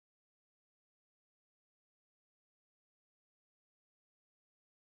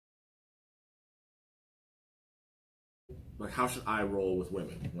like how should I roll with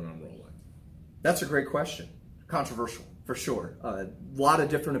women when I'm rolling? That's a great question. Controversial, for sure. A lot of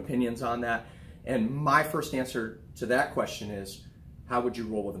different opinions on that. And my first answer to that question is, how would you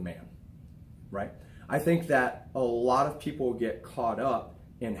roll with a man, right? I think that a lot of people get caught up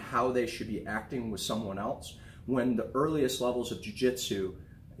in how they should be acting with someone else when the earliest levels of jiu-jitsu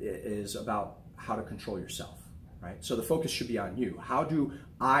is about how to control yourself, right? So the focus should be on you. How do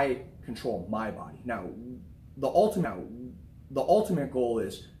I control my body? Now, the ultimate goal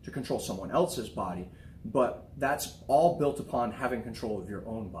is to control someone else's body, but that's all built upon having control of your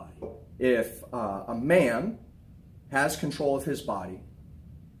own body. If a man has control of his body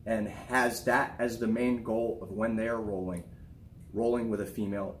and has that as the main goal of when they are rolling with a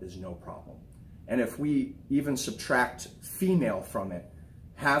female is no problem. And if we even subtract female from it,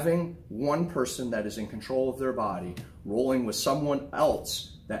 having one person that is in control of their body rolling with someone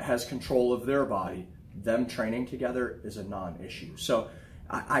else that has control of their body, them training together is a non-issue. So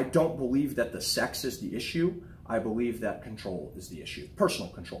I don't believe that the sex is the issue. I believe that control is the issue,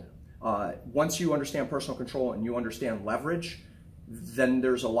 personal control. Once you understand personal control and you understand leverage, then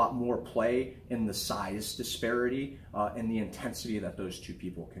there's a lot more play in the size disparity and the intensity that those two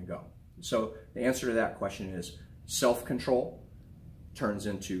people can go. So the answer to that question is self-control turns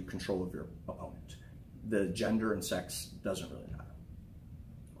into control of your opponent. The gender and sex doesn't really matter.